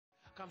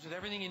Comes with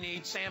everything you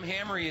need. Sam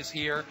Hamry is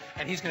here,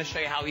 and he's going to show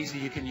you how easy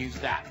you can use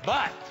that.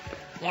 But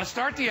I want to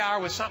start the hour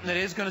with something that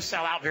is going to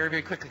sell out very,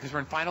 very quickly because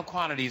we're in final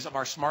quantities of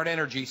our Smart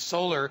Energy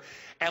Solar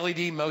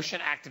LED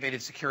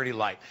Motion-Activated Security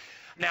Light.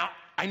 Now,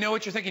 I know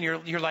what you're thinking.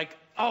 You're like,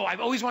 oh, I've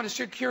always wanted a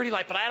security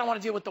light, but I don't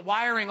want to deal with the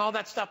wiring, all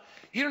that stuff.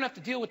 You don't have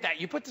to deal with that.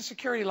 You put the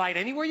security light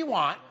anywhere you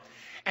want,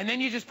 and then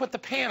you just put the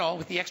panel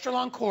with the extra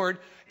long cord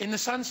in the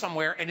sun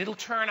somewhere, and it'll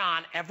turn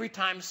on every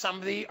time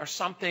somebody or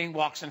something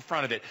walks in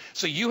front of it.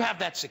 So you have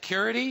that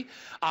security.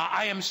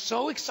 I am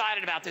so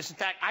excited about this. In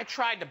fact, I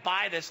tried to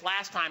buy this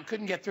last time,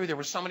 couldn't get through. There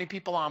were so many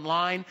people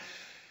online.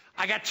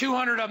 I got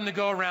 200 of them to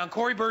go around.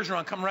 Corey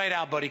Bergeron, come right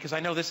out, buddy, because I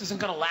know this isn't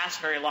going to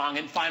last very long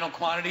in final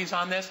quantities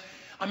on this.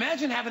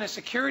 Imagine having a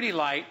security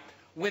light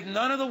with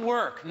none of the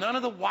work, none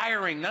of the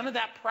wiring, none of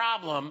that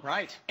problem.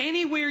 Right.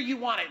 Anywhere you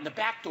want it, in the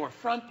back door,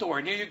 front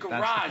door, near your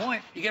garage. That's the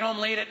point. You get home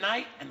late at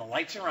night, and the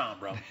lights are on,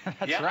 bro.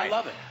 That's yeah, right. I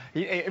love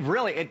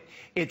it.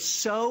 It's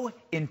so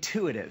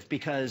intuitive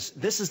because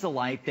this is the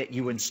light that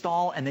you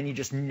install and then you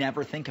just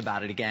never think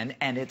about it again,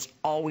 and it's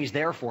always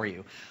there for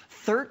you.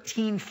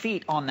 13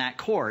 feet on that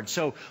cord.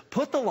 So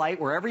put the light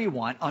wherever you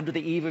want, under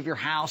the eave of your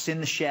house, in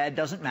the shed,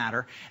 doesn't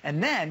matter.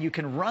 And then you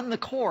can run the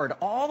cord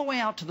all the way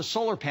out to the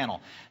solar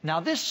panel.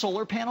 Now this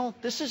solar panel,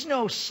 this is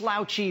no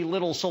slouchy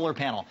little solar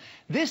panel.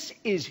 This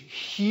is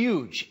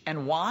huge.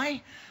 And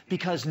why?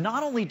 Because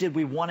not only did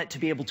we want it to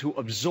be able to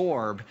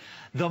absorb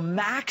the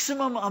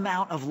maximum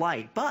amount of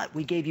light, but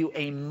we gave you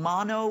a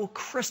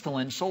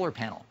monocrystalline solar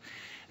panel.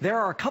 There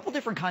are a couple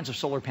different kinds of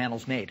solar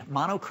panels made.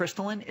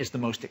 Monocrystalline is the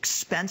most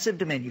expensive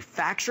to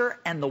manufacture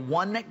and the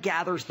one that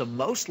gathers the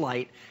most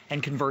light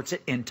and converts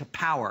it into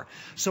power.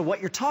 So what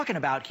you're talking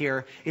about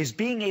here is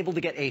being able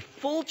to get a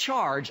full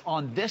charge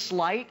on this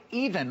light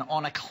even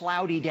on a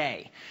cloudy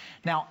day.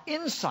 Now,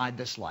 inside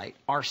this light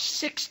are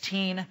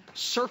 16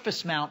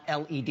 surface mount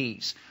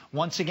LEDs.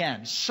 Once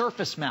again,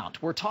 surface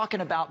mount. We're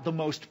talking about the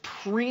most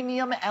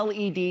premium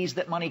LEDs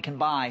that money can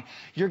buy.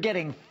 You're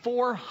getting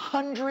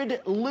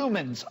 400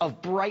 lumens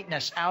of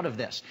brightness out of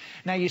this.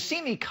 Now, you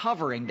see me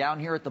covering down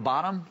here at the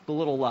bottom, the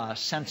little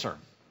sensor.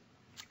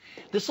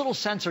 This little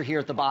sensor here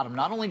at the bottom,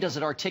 not only does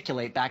it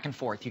articulate back and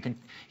forth, you can,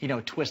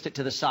 twist it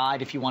to the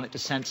side if you want it to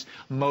sense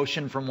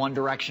motion from one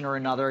direction or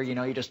another,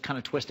 you just kind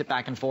of twist it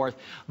back and forth,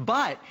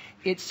 but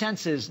it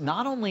senses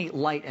not only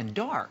light and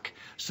dark,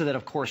 so that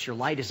of course your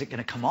light isn't going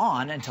to come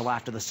on until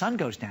after the sun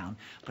goes down,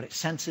 but it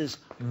senses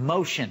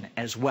motion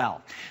as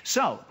well.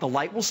 So the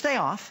light will stay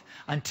off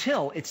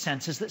until it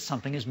senses that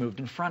something has moved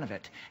in front of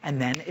it,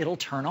 and then it'll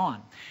turn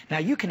on. Now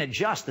you can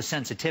adjust the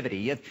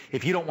sensitivity.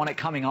 If you don't want it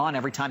coming on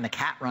every time the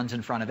cat runs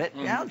in front of it,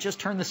 yeah, just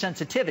turn the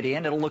sensitivity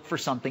and it'll look for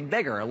something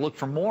bigger. It'll look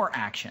for more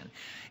action.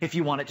 If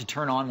you want it to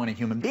turn on when a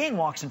human being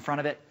walks in front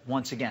of it,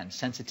 once again,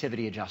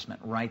 sensitivity adjustment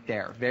right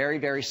there. Very,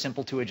 very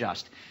simple to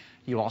adjust.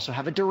 You also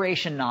have a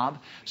duration knob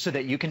so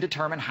that you can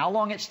determine how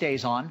long it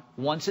stays on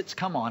once it's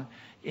come on,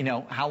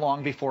 how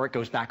long before it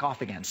goes back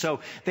off again. So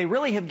they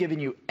really have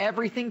given you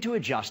everything to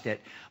adjust it,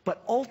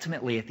 but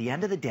ultimately at the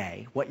end of the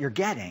day, what you're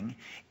getting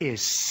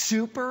is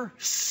super,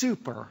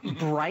 super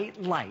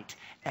bright light,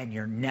 and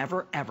you're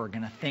never, ever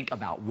going to think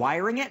about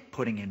wiring it,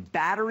 putting in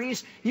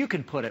batteries. You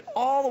can put it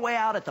all the way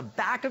out at the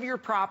back of your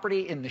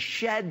property in the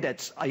shed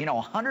that's,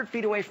 100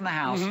 feet away from the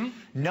house.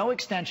 No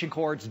extension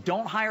cords.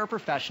 Don't hire a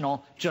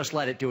professional. Just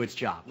let it do its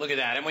job. Look at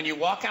that. And when you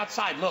walk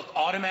outside, look,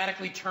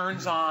 automatically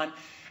turns on.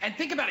 And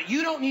think about it,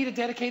 you don't need a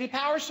dedicated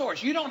power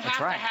source. You don't have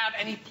to have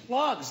any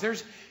plugs.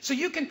 So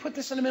you can put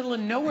this in the middle of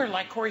nowhere,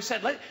 like Corey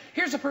said.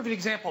 Here's a perfect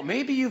example.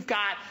 Maybe you've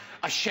got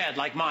a shed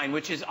like mine,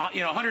 which is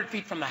 100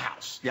 feet from the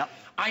house. Yep.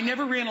 I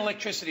never ran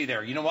electricity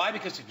there. You know why?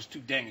 Because it was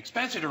too dang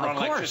expensive to run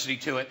electricity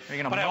to it.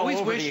 You're going to mow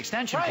over the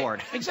extension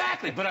cord.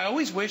 Exactly. But I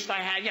always wished I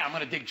had, I'm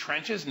going to dig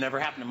trenches. Never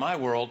happened in my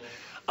world.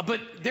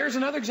 But there's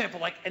another example,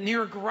 like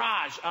near a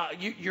garage.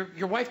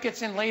 Your wife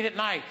gets in late at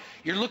night.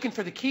 You're looking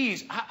for the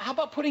keys. How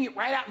about putting it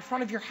right out in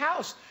front of your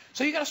house?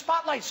 So you got a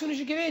spotlight. As soon as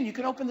you get in, you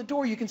can open the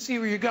door. You can see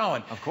where you're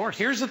going. Of course.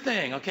 Here's the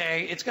thing,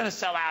 okay? It's going to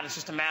sell out. It's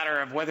just a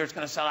matter of whether it's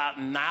going to sell out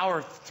in an hour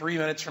or 3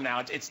 minutes from now.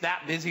 It's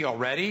that busy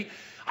already.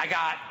 I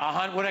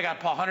got, what I got,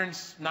 Paul,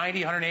 190,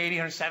 180,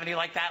 170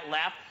 like that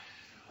left.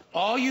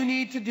 All you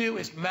need to do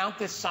is mount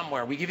this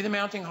somewhere. We give you the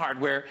mounting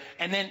hardware,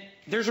 and then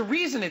there's a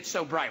reason it's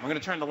so bright. We're going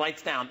to turn the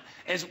lights down,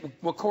 as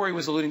what Corey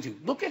was alluding to.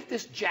 Look at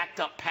this jacked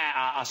up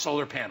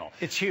solar panel.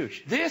 It's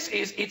huge.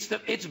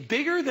 It's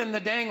bigger than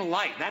the dang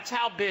light. That's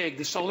how big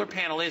the solar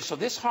panel is. So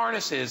this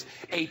harnesses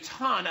a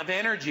ton of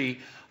energy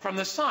from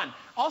the sun.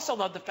 Also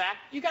love the fact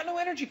you got no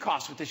energy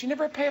costs with this. You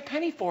never pay a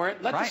penny for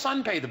it. Let the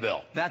sun pay the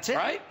bill. That's it.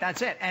 Right?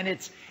 That's it. And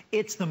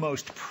it's the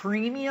most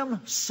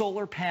premium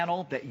solar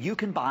panel that you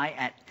can buy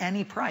at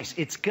any price.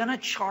 It's going to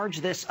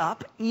charge this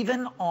up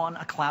even on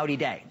a cloudy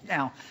day.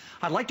 Now,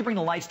 I'd like to bring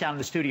the lights down to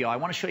the studio. I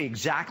want to show you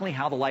exactly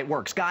how the light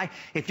works. Guy,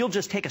 if you'll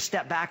just take a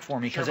step back for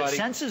me, because it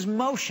senses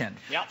motion.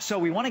 Yep. So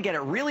we want to get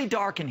it really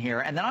dark in here,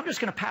 and then I'm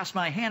just going to pass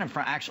my hand in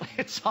front. Actually,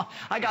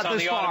 I got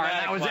this far, and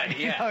that was it.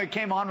 Yeah. It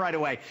came on right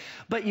away.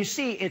 But But you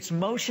see, it's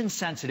motion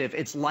sensitive,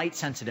 it's light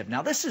sensitive.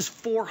 Now this is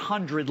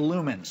 400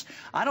 lumens.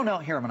 I don't know,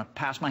 here, I'm gonna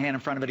pass my hand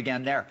in front of it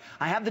again there.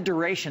 I have the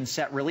duration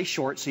set really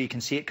short so you can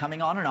see it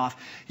coming on and off.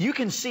 You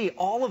can see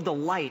all of the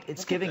light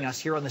it's giving us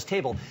here on this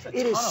table.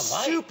 It is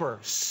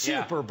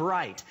super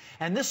bright.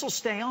 And this will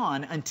stay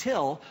on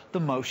until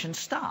the motion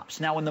stops.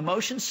 Now when the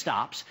motion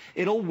stops,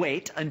 it'll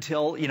wait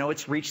until, you know,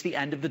 it's reached the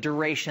end of the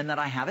duration that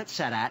I have it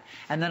set at,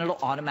 and then it'll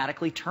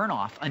automatically turn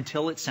off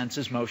until it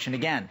senses motion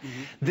again.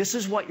 This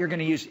is what you're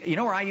gonna use. You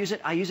know where I use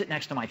it? I use it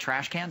next to my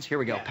trash cans. Here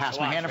we go. Pass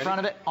my hand in front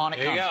of it. On it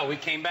comes. There you go. We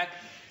came back.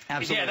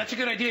 Absolutely. Yeah, that's a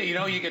good idea. You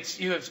know,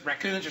 you have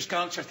raccoons or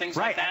skunks or things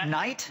like that. At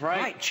night,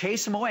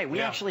 chase them away.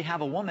 We actually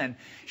have a woman,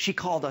 she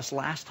called us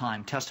last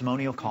time,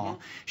 testimonial call.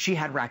 She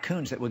had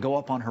raccoons that would go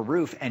up on her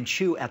roof and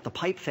chew at the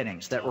pipe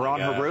fittings that were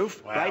on her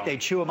roof, right?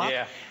 They'd chew them up.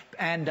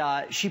 And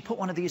she put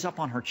one of these up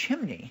on her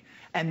chimney,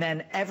 and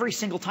then every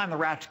single time the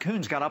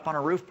raccoons got up on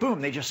her roof, boom,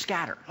 they just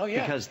scatter.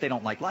 Because they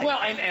don't like light. Well,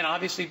 and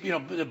obviously, you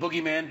know, the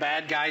boogeyman,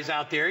 bad guys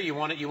out there, you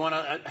want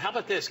to, how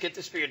about this? Get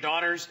this for your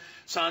daughters,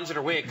 sons that are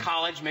away at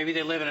college. Maybe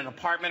they live in an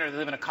apartment or they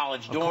live in a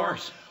college dorm.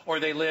 Or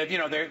they live, you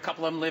know, a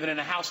couple of them living in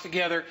a house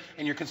together,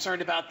 and you're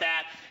concerned about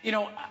that. You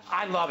know,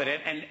 I love it.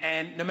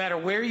 And no matter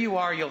where you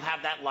are, you'll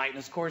have that light. And,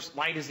 of course,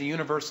 light is the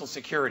universal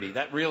security.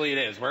 That really it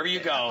is. Wherever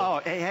you go.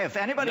 Oh, hey, if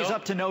anybody's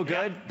up to no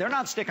good, they're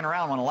not sticking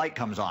around when a light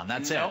comes on.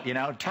 That's it, you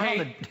know. Turn on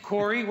the...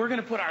 Corey, we're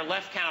going to put our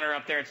left counter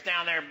up there. It's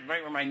down there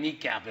right where my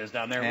kneecap is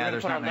down there. We're going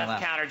to put our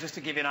left counter just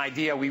to give you an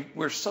idea.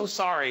 We're so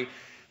sorry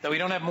that we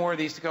don't have more of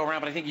these to go around,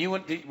 but I think you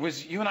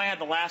and I had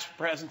the last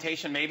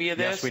presentation maybe of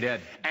this. Yes, we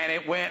did. And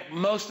it went,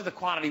 most of the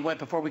quantity went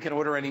before we could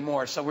order any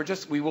more. So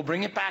we will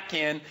bring it back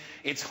in.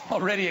 It's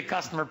already a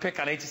customer pick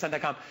on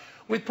hsn.com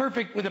with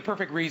a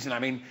perfect reason. I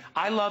mean,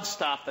 I love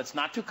stuff that's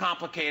not too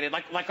complicated,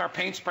 like our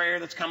paint sprayer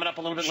that's coming up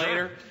a little bit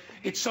later.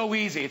 It's so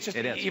easy. It's just,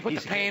 you put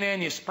the paint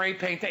in, you spray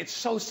paint. It's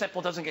so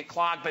simple, it doesn't get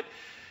clogged, but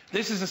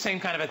this is the same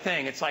kind of a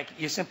thing. It's like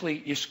you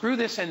screw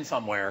this in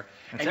somewhere,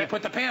 and you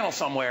put the panel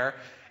somewhere,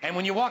 and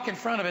when you walk in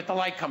front of it, the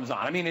light comes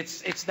on. I mean,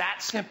 it's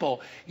that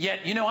simple.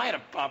 Yet, you know, I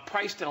had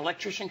priced an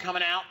electrician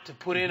coming out to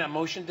put in a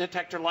motion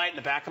detector light in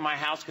the back of my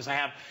house because I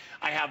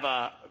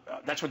have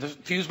that's where the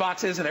fuse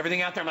box is and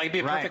everything out there. I'm like, it'd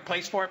be a perfect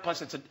place for it.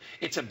 Plus,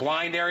 it's a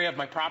blind area of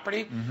my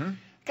property.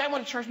 Guy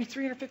wanted to charge me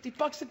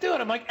 $350 to do it.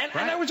 I'm like, and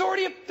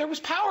there was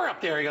power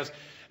up there. He goes,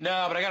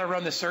 no, but I got to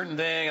run this certain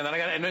thing,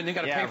 and then you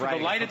got to pay for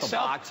the light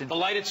itself. The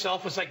light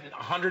itself was like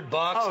 $100.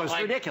 Oh, it's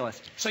ridiculous.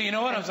 So you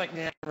know what? I was like,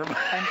 nah, never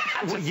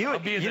mind. You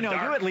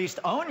at least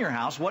own your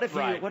house. What if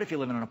you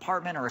live in an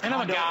apartment or a condo?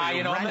 And I'm a guy,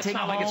 you know, it's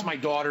not like it's my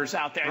daughters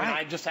out there.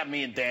 I just have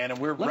me and Dan, and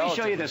we're Let me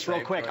show you this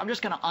real quick. I'm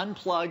just going to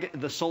unplug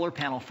the solar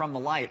panel from the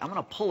light. I'm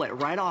going to pull it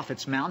right off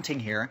its mounting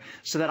here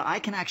so that I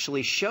can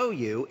actually show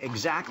you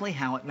exactly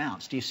how it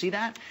mounts. Do you see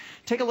that?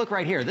 Take a look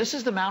right here. This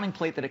is the mounting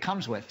plate that it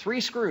comes with. 3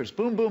 screws.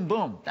 Boom, boom,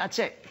 boom. That's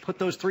it. Put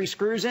those 3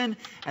 screws in,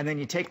 and then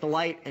you take the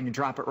light and you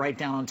drop it right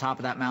down on top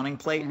of that mounting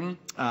plate,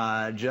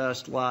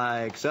 just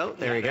like so.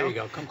 There you go. There you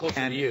go. Come closer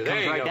to you.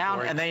 There you go,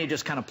 down, and then you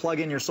just kind of plug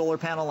in your solar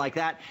panel like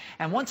that.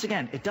 And once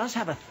again, it does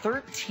have a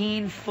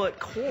 13-foot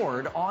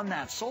cord on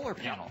that solar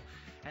panel.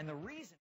 And the reason